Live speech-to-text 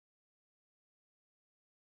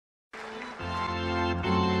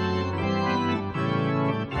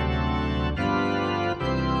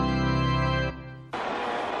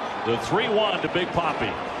The 3-1 to Big Papi.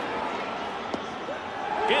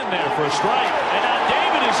 In there for a strike. And now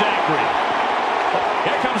David is angry.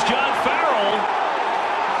 Here comes John Farrell.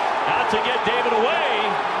 Out to get David away.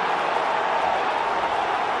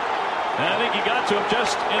 And I think he got to him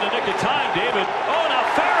just in the nick of time, David. Oh, now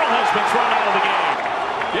Farrell has been thrown out of the game.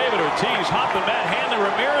 David Ortiz hopping Matt Hanley.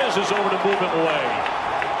 Ramirez is over to move him away.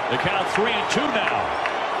 The count 3-2 now.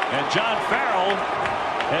 And John Farrell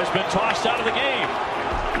has been tossed out of the game.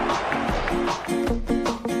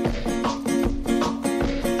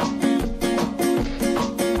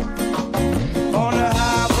 On the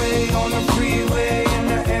highway, on the freeway, in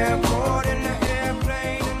the airport, in the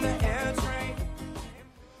airplane, in the air train.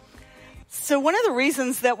 So one of the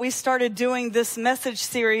reasons that we started doing this message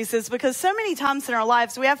series is because so many times in our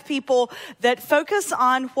lives we have people that focus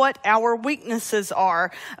on what our weaknesses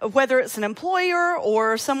are, whether it's an employer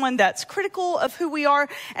or someone that's critical of who we are.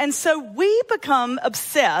 And so we become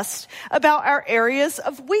obsessed about our areas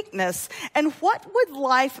of weakness. And what would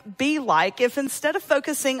life be like if instead of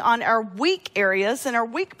focusing on our weak areas and our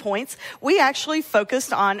weak points, we actually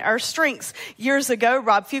focused on our strengths? Years ago,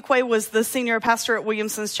 Rob Fuqua was the senior pastor at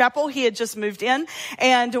Williamson's Chapel. He had just moved in,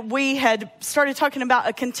 and we had started talking about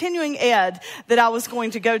a continuing ed that I was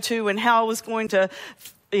going to go to and how I was going to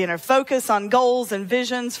focus on goals and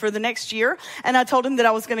visions for the next year. And I told him that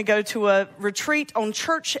I was going to go to a retreat on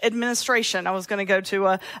church administration. I was going to go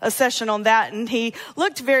to a session on that. And he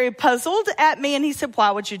looked very puzzled at me and he said,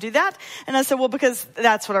 "Why would you do that?" And I said, "Well, because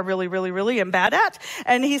that's what I really, really, really am bad at."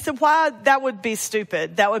 And he said, "Why? That would be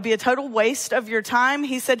stupid. That would be a total waste of your time."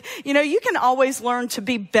 He said, "You can always learn to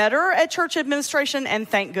be better at church administration. And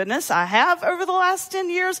thank goodness I have over the last 10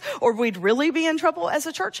 years, or we'd really be in trouble as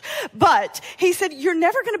a church." But he said, "You're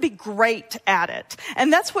never going to be great at it."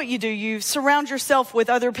 And that's what you do. You surround yourself with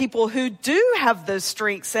other people who do have those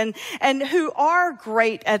strengths and who are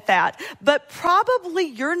great at that. But probably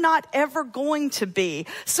you're not ever going to be.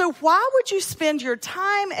 So why would you spend your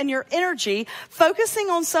time and your energy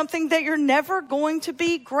focusing on something that you're never going to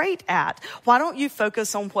be great at? Why don't you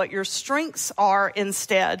focus on what your strengths are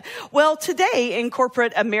instead? Well, today in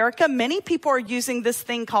corporate America, many people are using this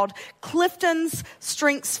thing called Clifton's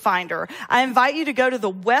Strengths Finder. I invite you to go to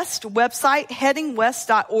the West website,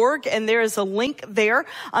 headingwest.org, and there is a link there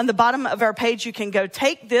on the bottom of our page. You can go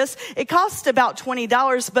take this. It costs about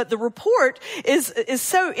 $20, but the report is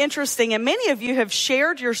so interesting, and many of you have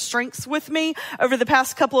shared your strengths with me over the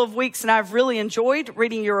past couple of weeks, and I've really enjoyed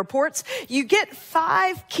reading your reports. You get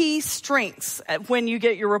 5 key strengths when you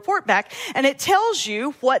get your report back, and it tells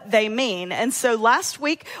you what they mean. And so last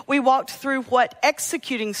week, we walked through what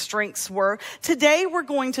executing strengths were. Today, we're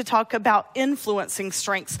going to talk about influencing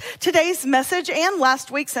strengths. Today's message and last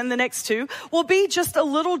week's and the next two will be just a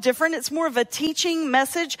little different. It's more of a teaching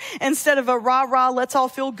message instead of a rah-rah, let's all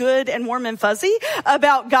feel good and warm and fuzzy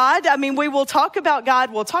about God. I mean, we will talk about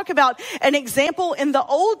God. We'll talk about an example in the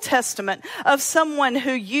Old Testament of someone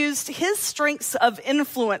who used his strengths of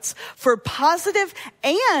influence for positive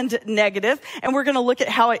and negative. And we're going to look at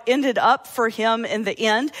how it ended up for him in the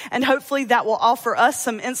end. And hopefully that will offer us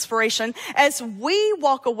some inspiration as we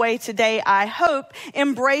walk away today, I hope,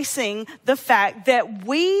 embracing the fact that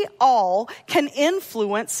we all can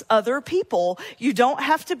influence other people. You don't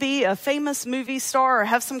have to be a famous movie star or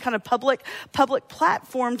have some kind of public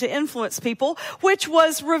platform to influence people, which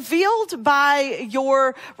was revealed by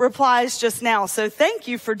your replies just now. So thank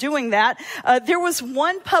you for doing that. There was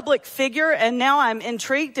one public figure, and now I'm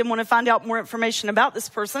intrigued and want to find out more information about this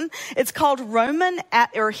person. It's called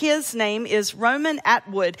his name is Roman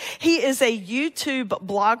Atwood. He is a YouTube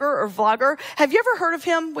blogger or vlogger. Have you ever heard of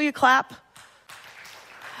him? Will you clap?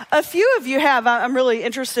 A few of you have. I'm really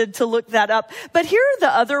interested to look that up. But here are the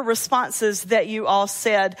other responses that you all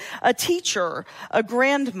said. A teacher, a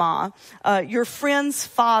grandma, your friend's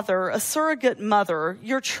father, a surrogate mother,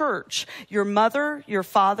 your church, your mother, your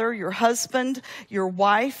father, your husband, your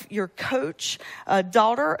wife, your coach, a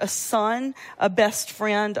daughter, a son, a best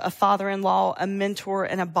friend, a father-in-law, a mentor,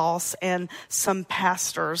 and a boss, and some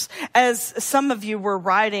pastors. As some of you were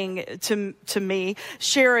writing to me,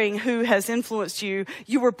 sharing who has influenced you,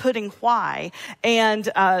 you were putting why. And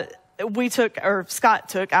Scott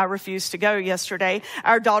took, I refused to go yesterday,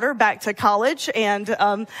 our daughter back to college. And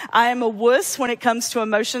I am a wuss when it comes to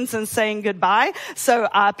emotions and saying goodbye. So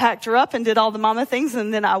I packed her up and did all the mama things.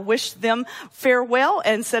 And then I wished them farewell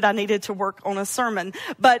and said I needed to work on a sermon.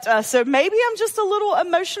 But so maybe I'm just a little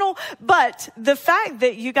emotional. But the fact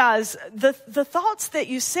that you guys, the thoughts that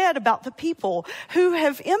you said about the people who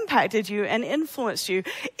have impacted you and influenced you,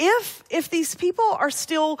 if these people are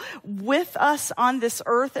still with us on this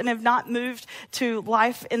earth and have not not moved to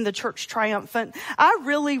Life in the Church Triumphant, I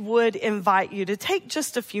really would invite you to take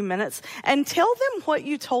just a few minutes and tell them what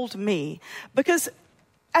you told me. Because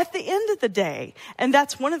at the end of the day, and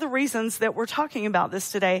that's one of the reasons that we're talking about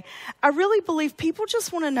this today, I really believe people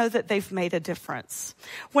just want to know that they've made a difference.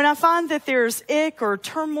 When I find that there's ick or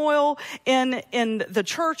turmoil in the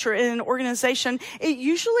church or in an organization, it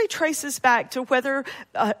usually traces back to whether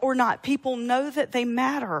or not people know that they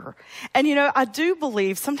matter. And I do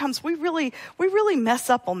believe sometimes we really mess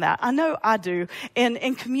up on that. I know I do.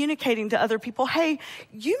 In communicating to other people, hey,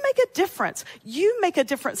 you make a difference. You make a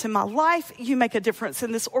difference in my life. You make a difference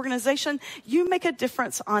in this organization. You make a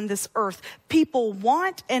difference on this earth. People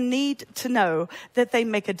want and need to know that they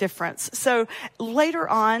make a difference. So later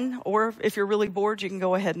on, or if you're really bored, you can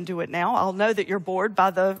go ahead and do it now. I'll know that you're bored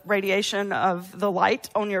by the radiation of the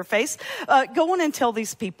light on your face. Go on and tell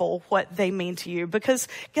these people what they mean to you, because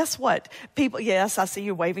guess what? People, yes, I see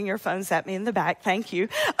you waving your phones at me in the back. Thank you.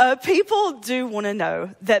 People do want to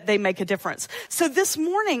know that they make a difference. So this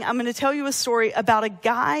morning, I'm going to tell you a story about a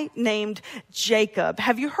guy named Jacob.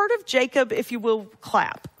 Have you heard of Jacob? If you will,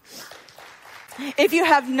 clap. If you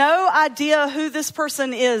have no idea who this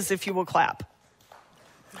person is, if you will, clap.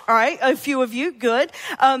 All right, a few of you, good.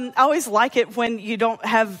 I always like it when you don't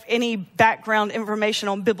have any background information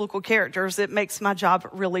on biblical characters. It makes my job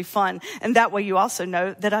really fun. And that way you also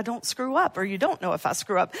know that I don't screw up, or you don't know if I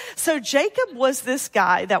screw up. So Jacob was this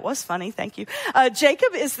guy. That was funny, thank you.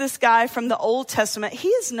 Jacob is this guy from the Old Testament. He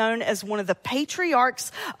is known as one of the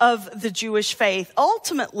patriarchs of the Jewish faith.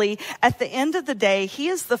 Ultimately, at the end of the day, he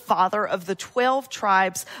is the father of the 12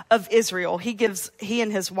 tribes of Israel. He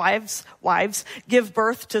and his wives give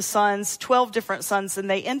birth to sons, 12 different sons, and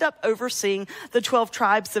they end up overseeing the 12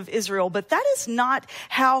 tribes of Israel. But that is not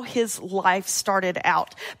how his life started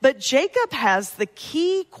out. But Jacob has the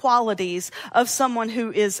key qualities of someone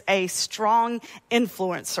who is a strong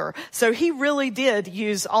influencer. So he really did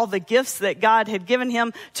use all the gifts that God had given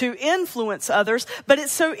him to influence others. But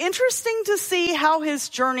it's so interesting to see how his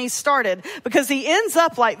journey started, because he ends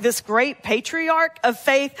up like this great patriarch of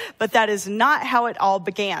faith, but that is not how it all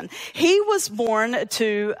began. He was born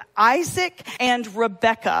to Isaac and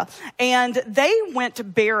Rebekah, and they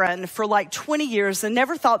went barren for like 20 years and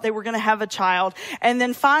never thought they were going to have a child. And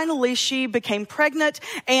then finally she became pregnant,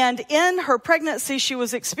 and in her pregnancy she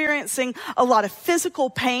was experiencing a lot of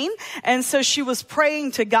physical pain. And so she was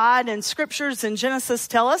praying to God, and scriptures in Genesis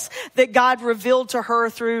tell us that God revealed to her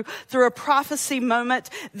through a prophecy moment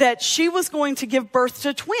that she was going to give birth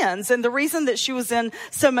to twins. And the reason that she was in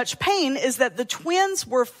so much pain is that the twins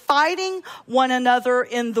were fighting one another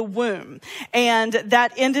in the womb. And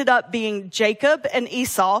that ended up being Jacob and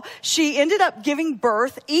Esau. She ended up giving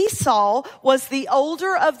birth. Esau was the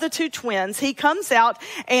older of the two twins. He comes out,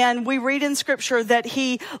 and we read in scripture that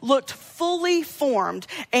he looked fully formed,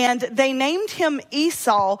 and they named him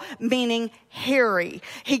Esau, meaning hairy.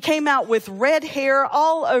 He came out with red hair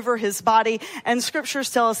all over his body, and scriptures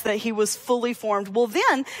tell us that he was fully formed. Well,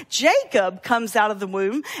 then Jacob comes out of the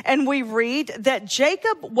womb, and we read that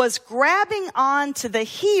Jacob was grabbing on to the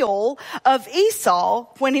heel of Esau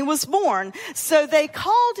when he was born. So they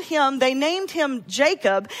named him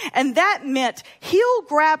Jacob, and that meant heel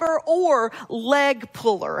grabber or leg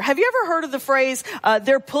puller. Have you ever heard of the phrase,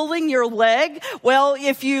 they're pulling your leg? Well,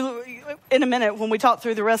 in a minute, when we talk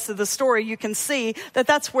through the rest of the story, you can see that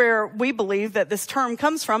that's where we believe that this term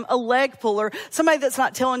comes from, a leg puller, somebody that's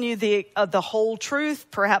not telling you the whole truth.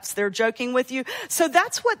 Perhaps they're joking with you. So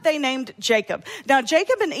that's what they named Jacob. Now,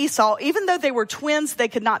 Jacob and Esau, even though they were twins, they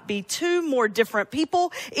could not be two more different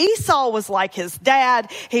people. Esau was like his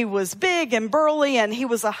dad. He was big and burly, and he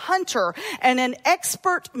was a hunter and an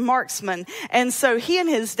expert marksman. And so he and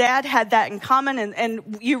his dad had that in common.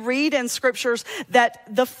 And you read in scriptures that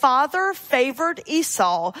the father favored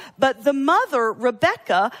Esau, but the mother,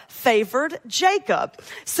 Rebekah, favored Jacob.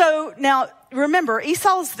 So now, remember,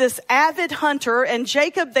 Esau's this avid hunter, and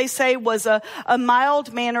Jacob, they say, was a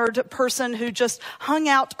mild-mannered person who just hung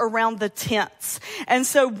out around the tents. And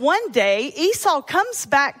so one day, Esau comes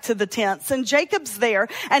back to the tents, and Jacob's there,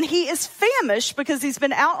 and he is famished because he's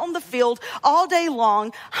been out on the field all day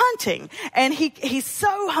long hunting. And he's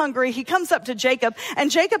so hungry, he comes up to Jacob,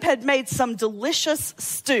 and Jacob had made some delicious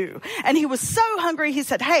stew. And he was so hungry, he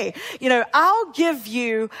said, hey, I'll give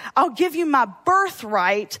you my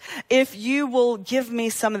birthright if you you will give me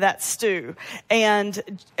some of that stew. And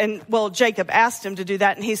well, Jacob asked him to do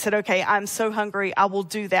that, and he said, okay, I'm so hungry, I will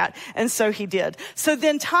do that. And so he did. So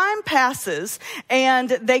then time passes, and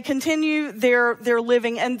they continue their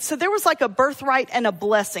living. And so there was like a birthright and a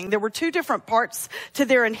blessing. There were two different parts to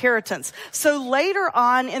their inheritance. So later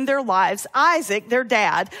on in their lives, Isaac, their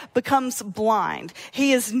dad, becomes blind.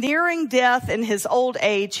 He is nearing death in his old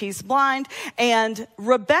age. He's blind. And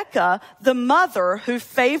Rebekah, the mother who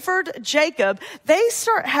favored Jacob, they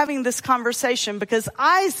start having this conversation because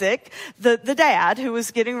Isaac, the dad who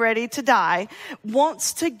was getting ready to die,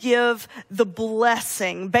 wants to give the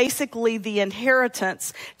blessing, basically the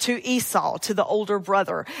inheritance, to Esau, to the older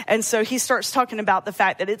brother. And so he starts talking about the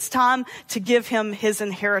fact that it's time to give him his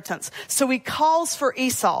inheritance. So he calls for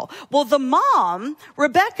Esau. Well, the mom,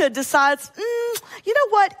 Rebekah, decides, you know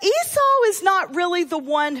what? Esau is not really the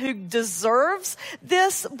one who deserves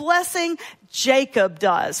this blessing. Jacob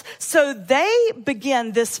does. So they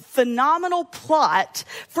begin this phenomenal plot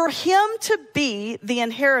for him to be the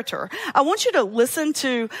inheritor. I want you to listen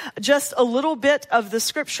to just a little bit of the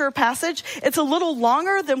scripture passage. It's a little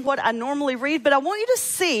longer than what I normally read, but I want you to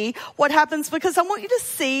see what happens because I want you to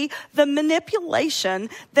see the manipulation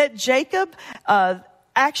that Jacob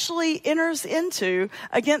actually enters into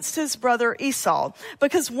against his brother Esau.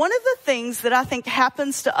 Because one of the things that I think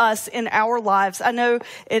happens to us in our lives, I know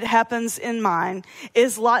it happens in mine,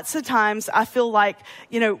 is lots of times I feel like,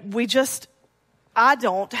 I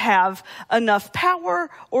don't have enough power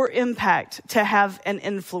or impact to have an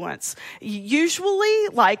influence. Usually,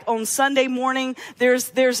 like on Sunday morning,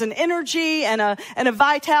 there's an energy and a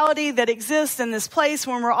vitality that exists in this place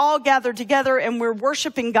when we're all gathered together and we're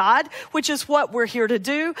worshiping God, which is what we're here to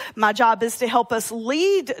do. My job is to help us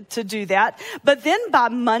lead to do that. But then by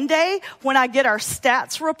Monday, when I get our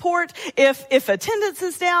stats report, if attendance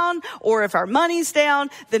is down or if our money's down,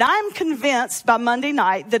 then I'm convinced by Monday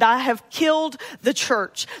night that I have killed the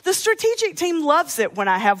church. The strategic team loves it when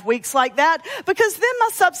I have weeks like that because then my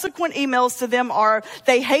subsequent emails to them are,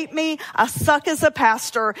 they hate me, I suck as a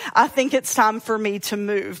pastor, I think it's time for me to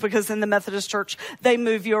move, because in the Methodist Church, they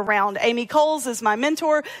move you around. Amy Coles is my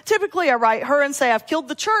mentor. Typically, I write her and say, I've killed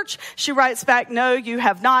the church. She writes back, no, you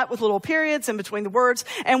have not, with little periods in between the words,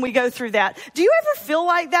 and we go through that. Do you ever feel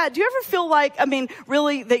like that? Do you ever feel like,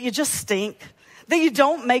 really, that you just stink? That you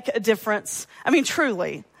don't make a difference?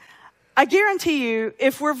 Truly. I guarantee you,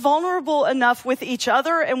 if we're vulnerable enough with each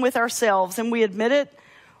other and with ourselves, and we admit it,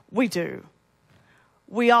 we do.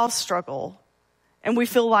 We all struggle, and we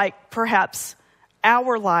feel like perhaps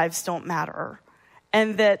our lives don't matter,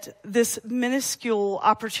 and that this minuscule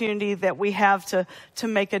opportunity that we have to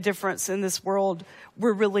make a difference in this world,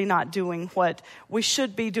 we're really not doing what we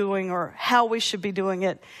should be doing or how we should be doing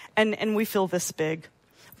it, and we feel this big.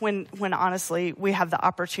 When honestly, we have the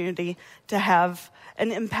opportunity to have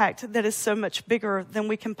an impact that is so much bigger than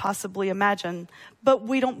we can possibly imagine. But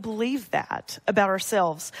we don't believe that about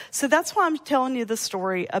ourselves. So that's why I'm telling you the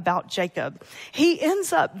story about Jacob. He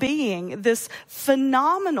ends up being this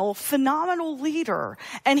phenomenal leader.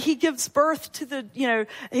 And he gives birth to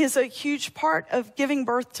he's a huge part of giving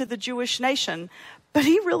birth to the Jewish nation. But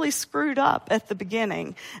he really screwed up at the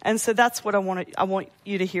beginning. And so that's what I want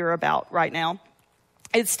you to hear about right now.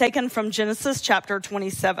 It's taken from Genesis chapter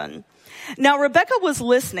 27. Now, Rebekah was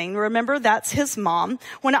listening. Remember, that's his mom,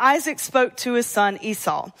 when Isaac spoke to his son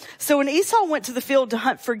Esau. So when Esau went to the field to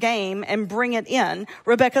hunt for game and bring it in,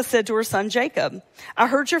 Rebekah said to her son Jacob, I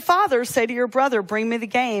heard your father say to your brother, bring me the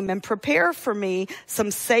game and prepare for me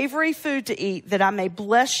some savory food to eat that I may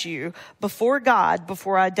bless you before God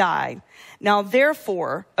before I die. Now,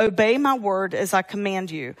 therefore, obey my word as I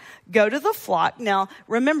command you. Go to the flock. Now,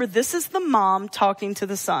 remember, this is the mom talking to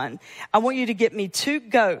the son. I want you to get me 2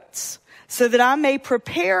 goats so that I may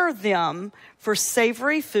prepare them for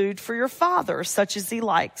savory food for your father, such as he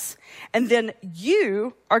likes. And then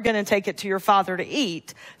you are going to take it to your father to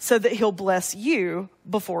eat so that he'll bless you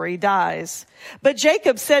before he dies. But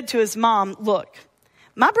Jacob said to his mom, look,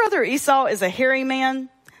 my brother Esau is a hairy man.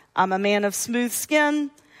 I'm a man of smooth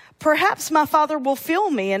skin. Perhaps my father will feel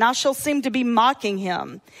me and I shall seem to be mocking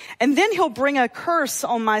him. And then he'll bring a curse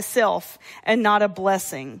on myself and not a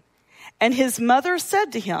blessing. And his mother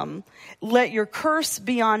said to him, let your curse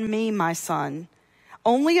be on me, my son.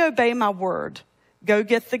 Only obey my word. Go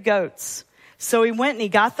get the goats. So he went and he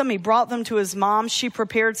got them. He brought them to his mom. She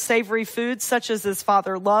prepared savory food such as his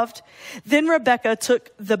father loved. Then Rebekah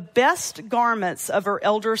took the best garments of her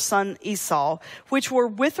elder son Esau, which were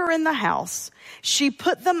with her in the house. She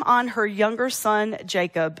put them on her younger son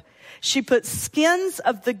Jacob. She put skins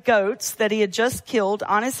of the goats that he had just killed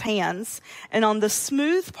on his hands and on the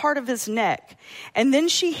smooth part of his neck. And then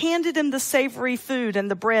she handed him the savory food and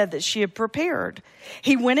the bread that she had prepared.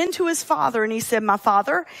 He went into his father and he said, "My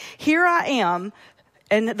father, here I am."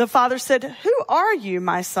 And the father said, "Who are you,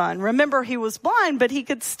 my son?" Remember, he was blind, but he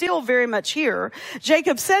could still very much hear.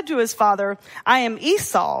 Jacob said to his father, "I am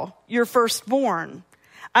Esau, your firstborn.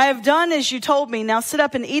 I have done as you told me. Now sit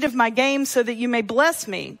up and eat of my game so that you may bless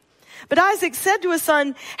me." But Isaac said to his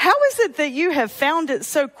son, "How is it that you have found it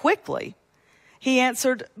so quickly?" He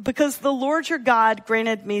answered, "Because the Lord your God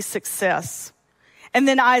granted me success." And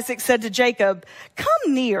then Isaac said to Jacob,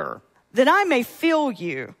 "Come near, that I may feel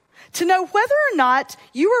you, to know whether or not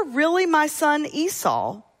you are really my son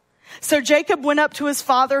Esau." So Jacob went up to his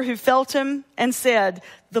father, who felt him and said,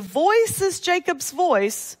 "The voice is Jacob's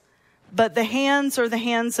voice, but the hands are the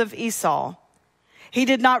hands of Esau." He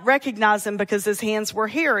did not recognize him because his hands were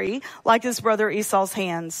hairy, like his brother Esau's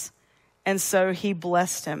hands. And so he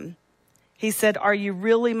blessed him. He said, "Are you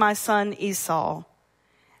really my son Esau?"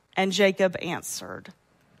 And Jacob answered,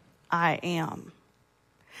 "I am."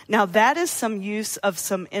 Now that is some use of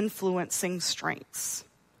some influencing strengths.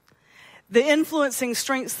 The influencing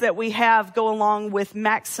strengths that we have go along with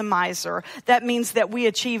maximizer. That means that we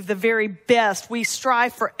achieve the very best. We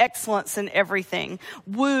strive for excellence in everything.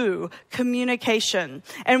 Woo, communication.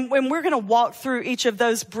 And we're going to walk through each of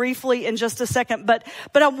those briefly in just a second. But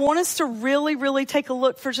I want us to really, really take a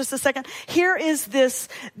look for just a second. Here is this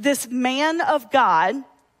man of God,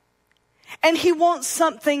 and he wants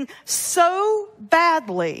something so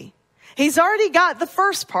badly. He's already got the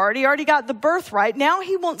first part. He already got the birthright. Now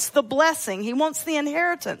he wants the blessing. He wants the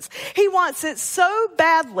inheritance. He wants it so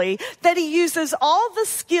badly that he uses all the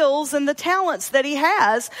skills and the talents that he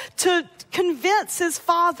has to convince his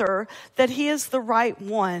father that he is the right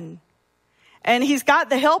one. And he's got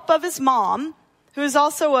the help of his mom, who is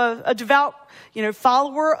also a devout,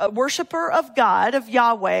 follower, a worshiper of God, of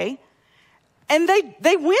Yahweh. And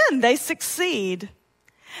they win. They succeed.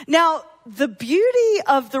 Now, the beauty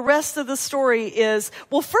of the rest of the story is,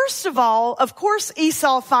 well, first of all, of course,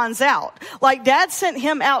 Esau finds out. Like, Dad sent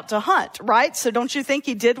him out to hunt, right? So don't you think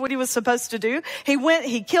he did what he was supposed to do? He went,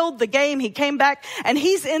 he killed the game, he came back, and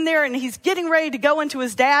he's in there and he's getting ready to go into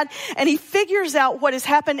his dad, and he figures out what has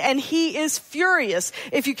happened, and he is furious.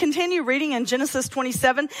 If you continue reading in Genesis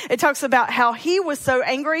 27, it talks about how he was so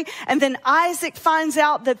angry, and then Isaac finds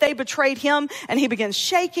out that they betrayed him, and he begins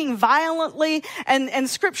shaking violently, and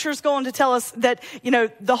scripture's going to tell us that,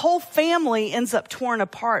 the whole family ends up torn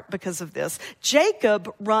apart because of this.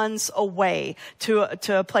 Jacob runs away to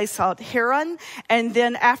a place called Haran. And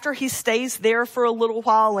then after he stays there for a little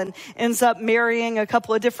while and ends up marrying a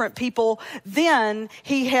couple of different people, then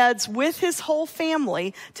he heads with his whole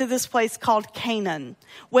family to this place called Canaan.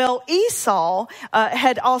 Well, Esau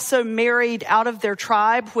had also married out of their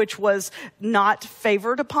tribe, which was not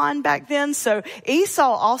favored upon back then. So Esau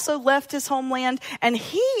also left his homeland, and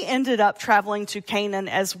he ended up traveling to Canaan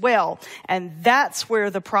as well. And that's where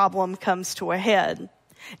the problem comes to a head.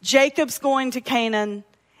 Jacob's going to Canaan.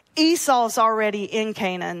 Esau's already in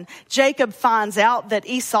Canaan. Jacob finds out that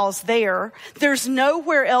Esau's there. There's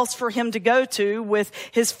nowhere else for him to go to with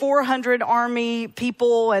his 400 army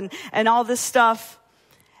people and all this stuff.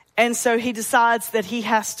 And so he decides that he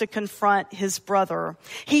has to confront his brother.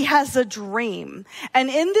 He has a dream. And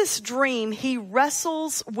in this dream, he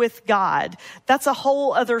wrestles with God. That's a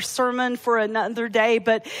whole other sermon for another day.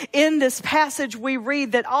 But in this passage, we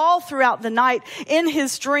read that all throughout the night in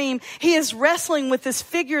his dream, he is wrestling with this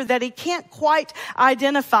figure that he can't quite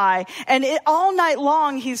identify. And all night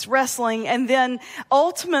long, he's wrestling. And then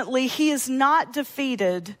ultimately, he is not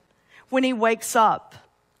defeated when he wakes up.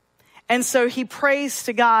 And so he prays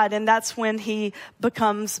to God, and that's when he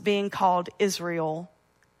becomes being called Israel.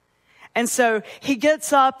 And so he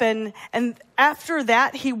gets up, and after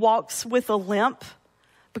that, he walks with a limp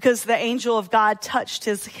because the angel of God touched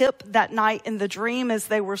his hip that night in the dream as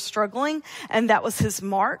they were struggling, and that was his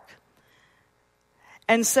mark.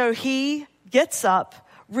 And so he gets up,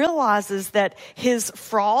 realizes that his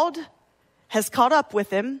fraud has caught up with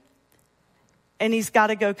him, and he's got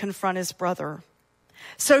to go confront his brother.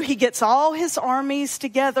 So he gets all his armies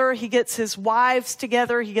together, he gets his wives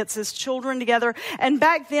together, he gets his children together. And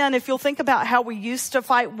back then, if you'll think about how we used to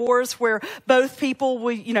fight wars where both people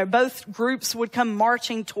would, both groups would come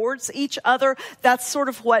marching towards each other, that's sort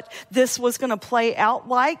of what this was going to play out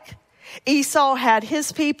like. Esau had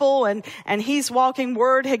his people, and he's walking.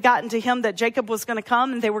 Word had gotten to him that Jacob was going to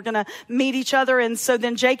come and they were going to meet each other. And so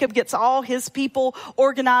then Jacob gets all his people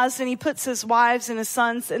organized, and he puts his wives and his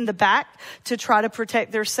sons in the back to try to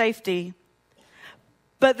protect their safety.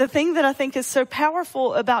 But the thing that I think is so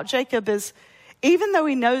powerful about Jacob is, even though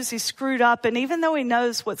he knows he's screwed up and even though he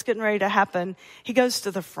knows what's getting ready to happen, he goes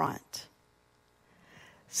to the front.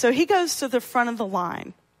 So he goes to the front of the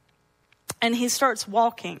line and he starts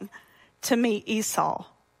walking to meet Esau.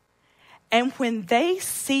 And when they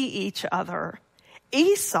see each other,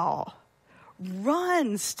 Esau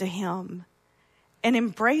runs to him and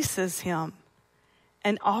embraces him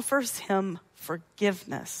and offers him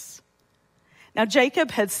forgiveness. Now,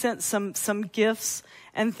 Jacob had sent some gifts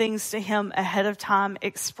and things to him ahead of time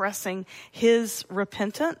expressing his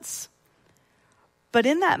repentance. But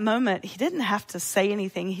in that moment, he didn't have to say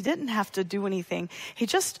anything. He didn't have to do anything. He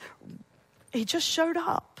just showed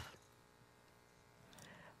up.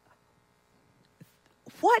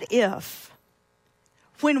 What if,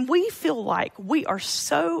 when we feel like we are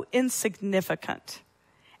so insignificant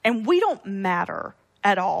and we don't matter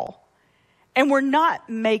at all, and we're not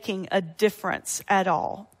making a difference at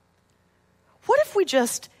all, what if we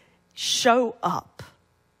just show up?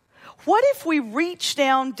 What if we reach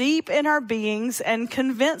down deep in our beings and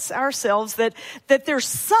convince ourselves that there's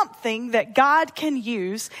something that God can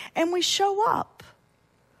use and we show up?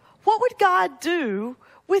 What would God do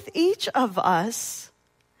with each of us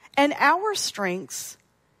and our strengths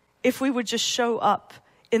if we would just show up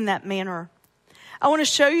in that manner? I want to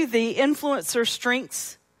show you the influencer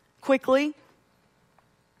strengths quickly.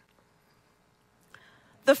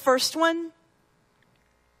 The first one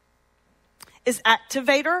is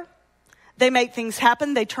activator. They make things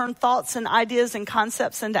happen. They turn thoughts and ideas and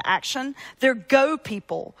concepts into action. They're go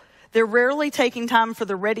people. They're rarely taking time for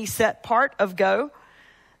the ready, set part of go.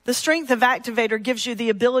 The strength of activator gives you the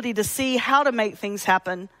ability to see how to make things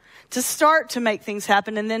happen, to start to make things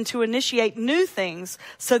happen, and then to initiate new things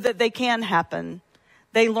so that they can happen.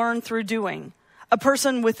 They learn through doing. A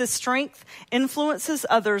person with this strength influences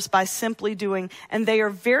others by simply doing, and they are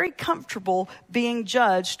very comfortable being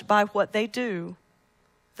judged by what they do.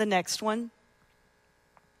 The next one.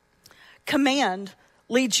 Command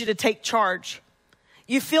leads you to take charge.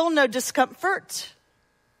 You feel no discomfort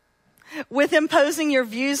with imposing your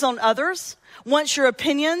views on others. Once your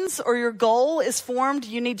opinions or your goal is formed,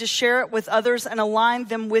 you need to share it with others and align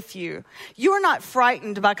them with you. You are not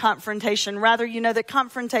frightened by confrontation. Rather, you know that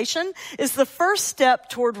confrontation is the first step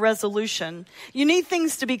toward resolution. You need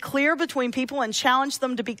things to be clear between people and challenge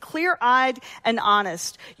them to be clear-eyed and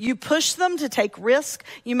honest. You push them to take risk.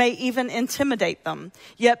 You may even intimidate them.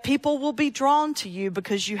 Yet people will be drawn to you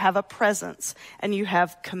because you have a presence and you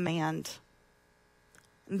have command.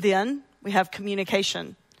 Then we have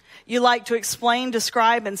communication. You like to explain,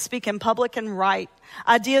 describe, and speak in public and write.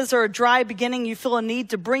 Ideas are a dry beginning. You feel a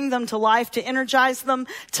need to bring them to life, to energize them,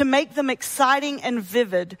 to make them exciting and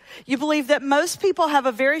vivid. You believe that most people have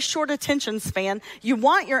a very short attention span. You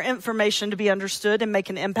want your information to be understood and make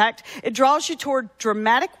an impact. It draws you toward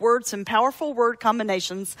dramatic words and powerful word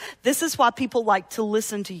combinations. This is why people like to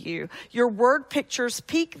listen to you. Your word pictures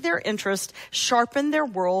pique their interest, sharpen their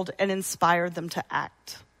world, and inspire them to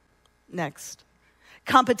act. Next.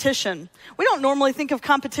 Competition. We don't normally think of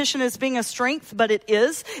competition as being a strength, but it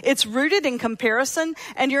is. It's rooted in comparison,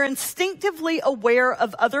 and you're instinctively aware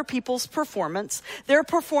of other people's performance. Their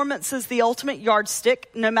performance is the ultimate yardstick,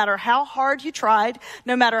 no matter how hard you tried,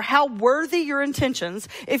 no matter how worthy your intentions.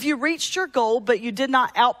 If you reached your goal, but you did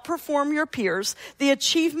not outperform your peers, the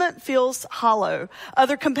achievement feels hollow.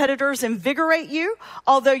 Other competitors invigorate you.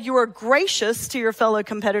 Although you are gracious to your fellow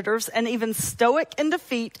competitors and even stoic in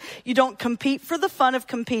defeat, you don't compete for the fun of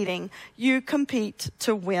competing. You compete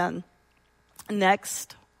to win.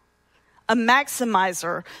 Next. A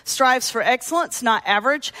maximizer strives for excellence, not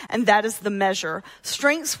average, and that is the measure.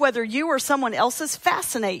 Strengths, whether you or someone else's,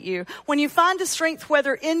 fascinate you. When you find a strength,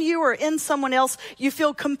 whether in you or in someone else, you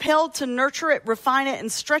feel compelled to nurture it, refine it, and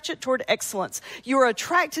stretch it toward excellence. You are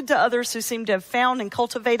attracted to others who seem to have found and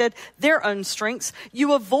cultivated their own strengths.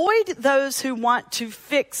 You avoid those who want to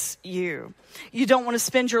fix you. You don't want to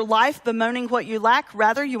spend your life bemoaning what you lack.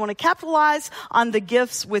 Rather, you want to capitalize on the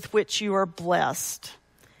gifts with which you are blessed.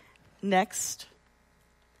 Next.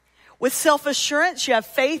 With self-assurance, you have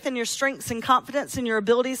faith in your strengths and confidence in your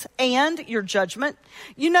abilities and your judgment.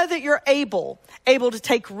 You know that you're able to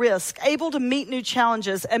take risk, able to meet new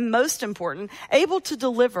challenges, and most important, able to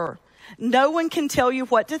deliver. No one can tell you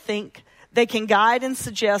what to think. They can guide and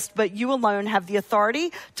suggest, but you alone have the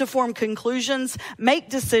authority to form conclusions, make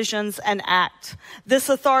decisions, and act. This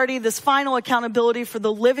authority, this final accountability for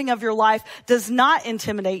the living of your life does not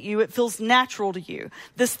intimidate you. It feels natural to you.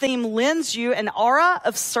 This theme lends you an aura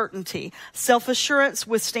of certainty. Self-assurance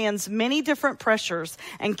withstands many different pressures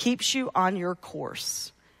and keeps you on your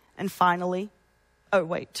course. And finally, Oh,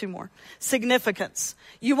 wait, two more. Significance.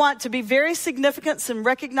 You want to be very significant and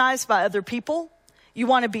recognized by other people. You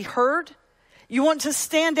want to be heard. You want to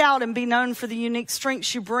stand out and be known for the unique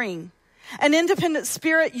strengths you bring. An independent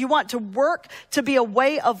spirit, you want your work to be a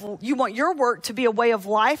way of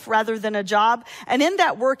life rather than a job. And in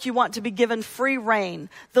that work, you want to be given free rein,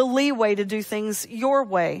 the leeway to do things your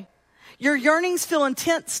way. Your yearnings feel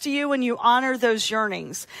intense to you and you honor those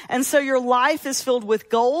yearnings. And so your life is filled with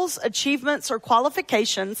goals, achievements, or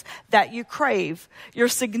qualifications that you crave. Your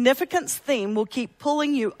significance theme will keep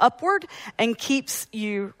pulling you upward and keeps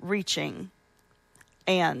you reaching.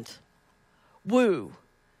 And woo.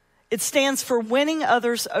 It stands for winning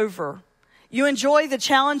others over. You enjoy the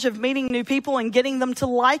challenge of meeting new people and getting them to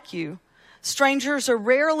like you. Strangers are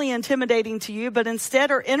rarely intimidating to you, but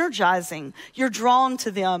instead are energizing. You're drawn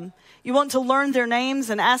to them. You want to learn their names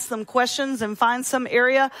and ask them questions and find some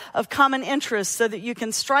area of common interest so that you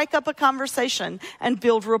can strike up a conversation and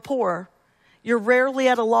build rapport. You're rarely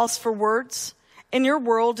at a loss for words. In your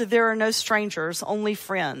world, there are no strangers, only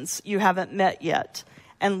friends you haven't met yet.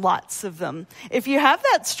 And lots of them. If you have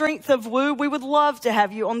that strength of woo, we would love to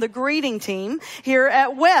have you on the greeting team here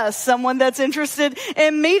at West, someone that's interested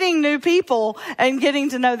in meeting new people and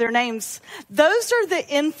getting to know their names. Those are the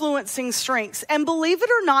influencing strengths. And believe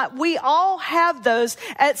it or not, we all have those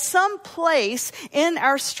at some place in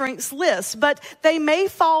our strengths list, but they may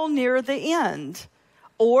fall near the end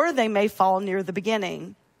or they may fall near the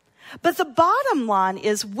beginning. But the bottom line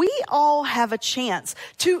is we all have a chance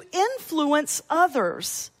to influence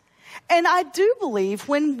others. And I do believe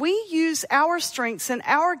when we use our strengths and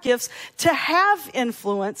our gifts to have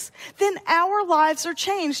influence, then our lives are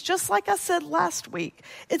changed. Just like I said last week,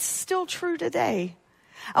 it's still true today.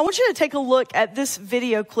 I want you to take a look at this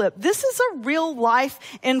video clip. This is a real life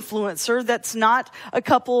influencer that's not a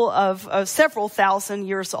couple of several thousand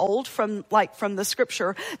years old from the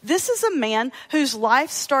scripture. This is a man whose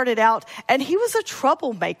life started out and he was a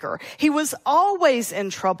troublemaker. He was always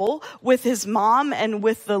in trouble with his mom and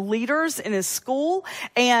with the leaders in his school.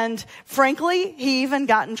 And frankly, he even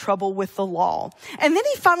got in trouble with the law. And then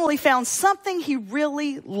he finally found something he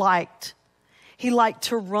really liked. He liked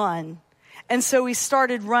to run. And so he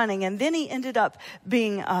started running, and then he ended up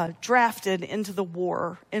being drafted into the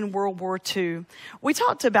war in World War II. We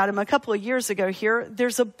talked about him a couple of years ago here.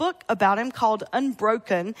 There's a book about him called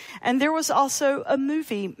Unbroken, and there was also a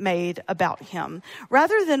movie made about him.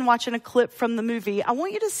 Rather than watching a clip from the movie, I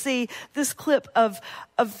want you to see this clip of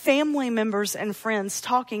family members and friends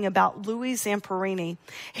talking about Louis Zamperini.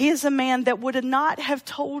 He is a man that would not have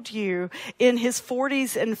told you in his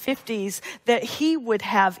 40s and 50s that he would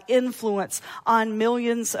have influence on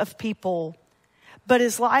millions of people. But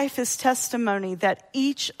his life is testimony that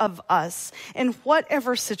each of us, in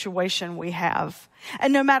whatever situation we have,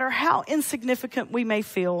 and no matter how insignificant we may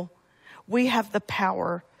feel, we have the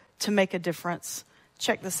power to make a difference.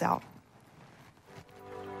 Check this out.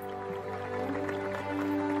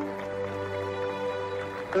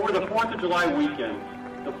 Over the 4th of July weekend,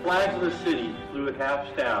 the flags of the city flew at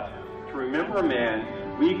half-staff to remember a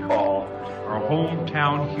man we call our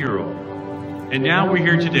hometown hero. And now we're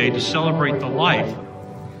here today to celebrate the life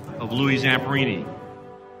of Louis Zamperini.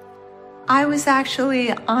 I was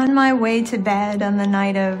actually on my way to bed on the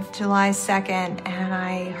night of July 2nd, and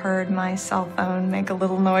I heard my cell phone make a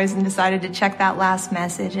little noise and decided to check that last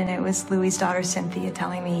message, and it was Louis' daughter Cynthia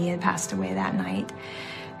telling me he had passed away that night.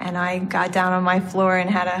 And I got down on my floor and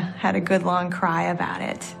had a good long cry about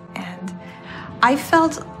it. And I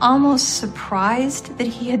felt almost surprised that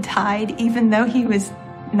he had died, even though he was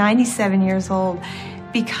 97 years old,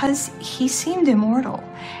 because he seemed immortal.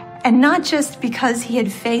 And not just because he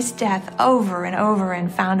had faced death over and over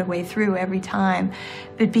and found a way through every time,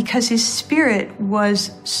 but because his spirit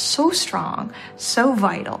was so strong, so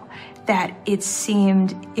vital, that it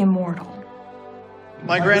seemed immortal.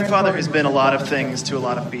 My grandfather has been a lot of things to a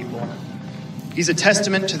lot of people. He's a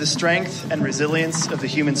testament to the strength and resilience of the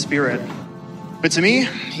human spirit. But to me,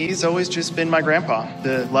 he's always just been my grandpa,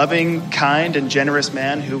 the loving, kind, and generous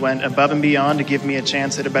man who went above and beyond to give me a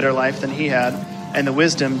chance at a better life than he had, and the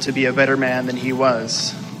wisdom to be a better man than he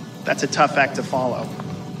was. That's a tough act to follow.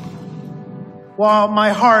 While my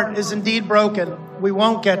heart is indeed broken, we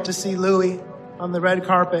won't get to see Louis on the red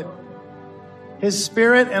carpet. His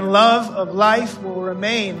spirit and love of life will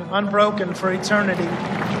remain unbroken for eternity.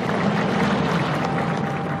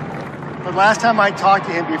 The last time I talked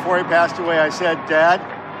to him before he passed away, I said, "Dad,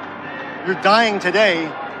 you're dying today,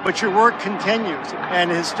 but your work continues, and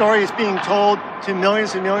his story is being told to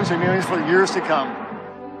millions and millions and millions for years to come."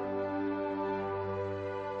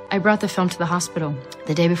 I brought the film to the hospital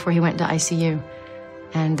the day before he went to ICU,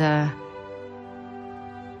 and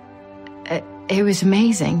it was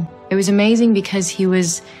amazing. It was amazing because it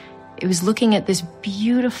was looking at this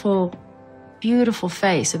beautiful, beautiful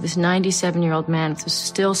face of this 97-year-old man with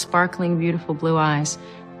still sparkling, beautiful blue eyes,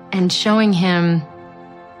 and showing him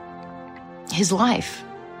his life.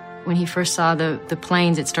 When he first saw the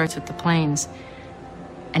planes, it starts with the planes,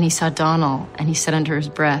 and he saw Donald, and he said under his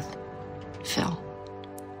breath, "Phil."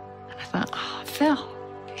 And I thought, oh, Phil.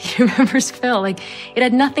 He remembers Phil. Like, it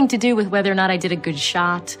had nothing to do with whether or not I did a good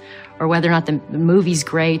shot or whether or not the movie's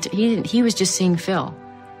great. He was just seeing Phil.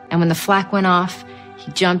 And when the flak went off,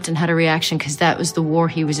 he jumped and had a reaction because that was the war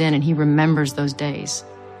he was in, and he remembers those days.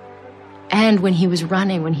 And when he was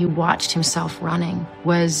running, when he watched himself running,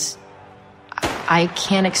 I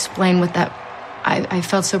can't explain what that... I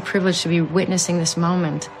felt so privileged to be witnessing this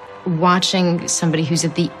moment, watching somebody who's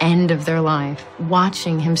at the end of their life,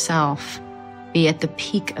 watching himself be at the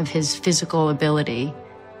peak of his physical ability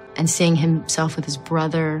and seeing himself with his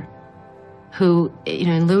brother, who,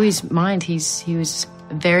 in Louis's mind, he was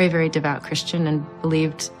a very, very devout Christian and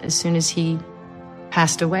believed as soon as he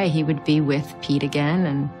passed away, he would be with Pete again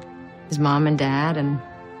and his mom and dad. And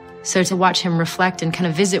so to watch him reflect and kind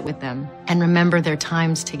of visit with them and remember their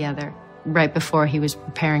times together right before he was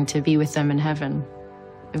preparing to be with them in heaven,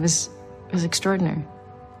 it was extraordinary.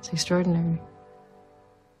 It's extraordinary.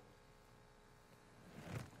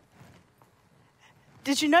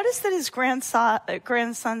 Did you notice that his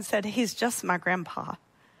grandson said, "He's just my grandpa"?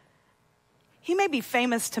 He may be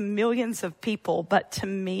famous to millions of people, but to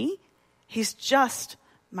me, he's just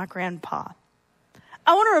my grandpa.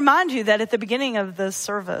 I want to remind you that at the beginning of the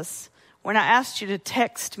service, when I asked you to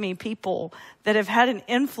text me people that have had an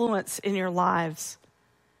influence in your lives,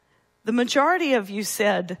 the majority of you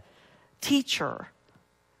said teacher,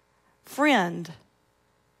 friend,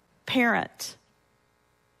 parent,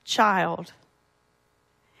 child.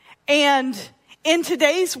 And in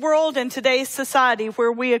today's world and today's society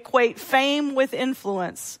where we equate fame with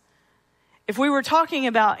influence, if we were talking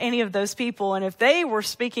about any of those people and if they were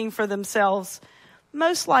speaking for themselves,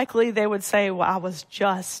 most likely they would say, "Well, I was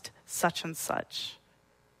just such and such."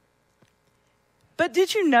 But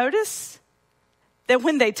did you notice that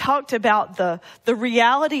when they talked about the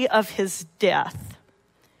reality of his death,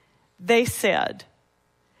 they said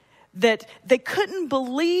that they couldn't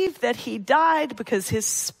believe that he died because his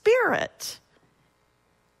spirit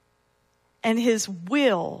and his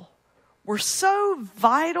will were so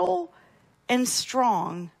vital and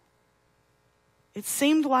strong, it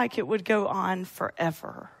seemed like it would go on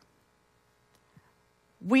forever.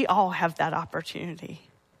 We all have that opportunity.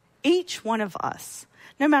 Each one of us,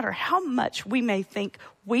 no matter how much we may think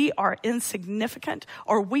we are insignificant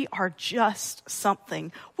or we are just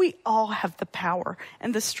something, we all have the power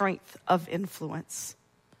and the strength of influence.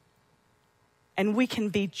 And we can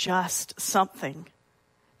be just something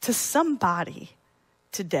to somebody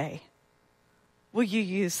today. Will you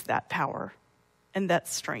use that power and that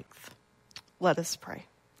strength? Let us pray.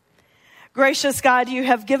 Gracious God, you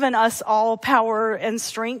have given us all power and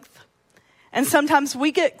strength. And sometimes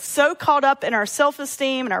we get so caught up in our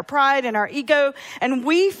self-esteem and our pride and our ego, and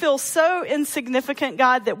we feel so insignificant,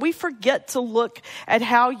 God, that we forget to look at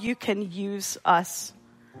how you can use us.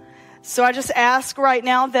 So I just ask right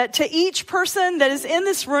now that to each person that is in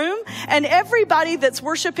this room and everybody that's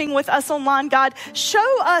worshiping with us online, God,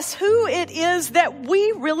 show us who it is that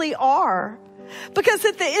we really are. Because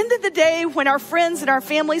at the end of the day, when our friends and our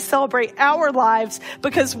families celebrate our lives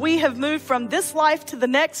because we have moved from this life to the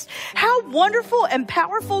next, how wonderful and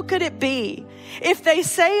powerful could it be if they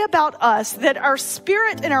say about us that our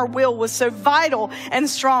spirit and our will was so vital and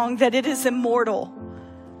strong that it is immortal?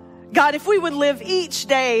 God, if we would live each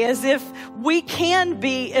day as if we can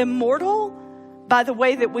be immortal by the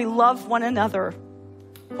way that we love one another,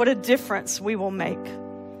 what a difference we will make.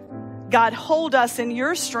 God, hold us in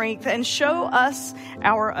your strength and show us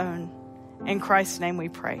our own. In Christ's name we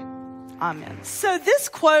pray. Amen. So this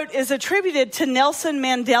quote is attributed to Nelson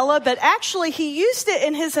Mandela, but actually he used it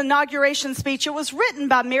in his inauguration speech. It was written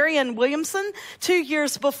by Marianne Williamson 2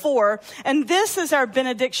 years before. And this is our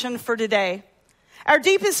benediction for today. Our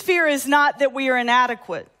deepest fear is not that we are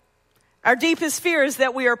inadequate. Our deepest fear is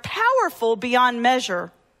that we are powerful beyond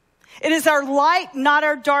measure. It is our light, not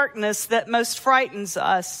our darkness, that most frightens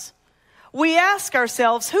us. We ask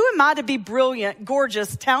ourselves, who am I to be brilliant,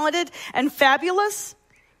 gorgeous, talented, and fabulous?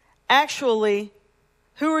 Actually,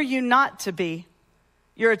 who are you not to be?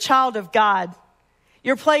 You're a child of God.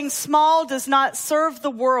 Your playing small does not serve the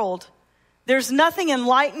world. There's nothing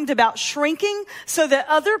enlightened about shrinking so that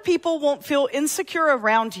other people won't feel insecure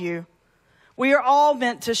around you. We are all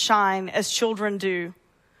meant to shine as children do.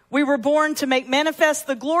 We were born to make manifest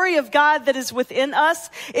the glory of God that is within us.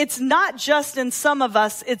 It's not just in some of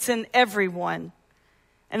us, it's in everyone.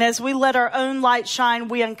 And as we let our own light shine,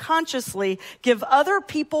 we unconsciously give other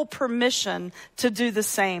people permission to do the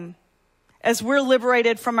same. As we're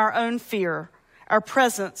liberated from our own fear, our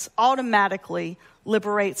presence automatically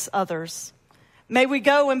liberates others. May we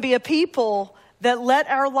go and be a people that let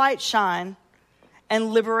our light shine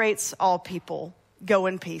and liberates all people. Go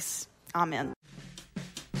in peace. Amen.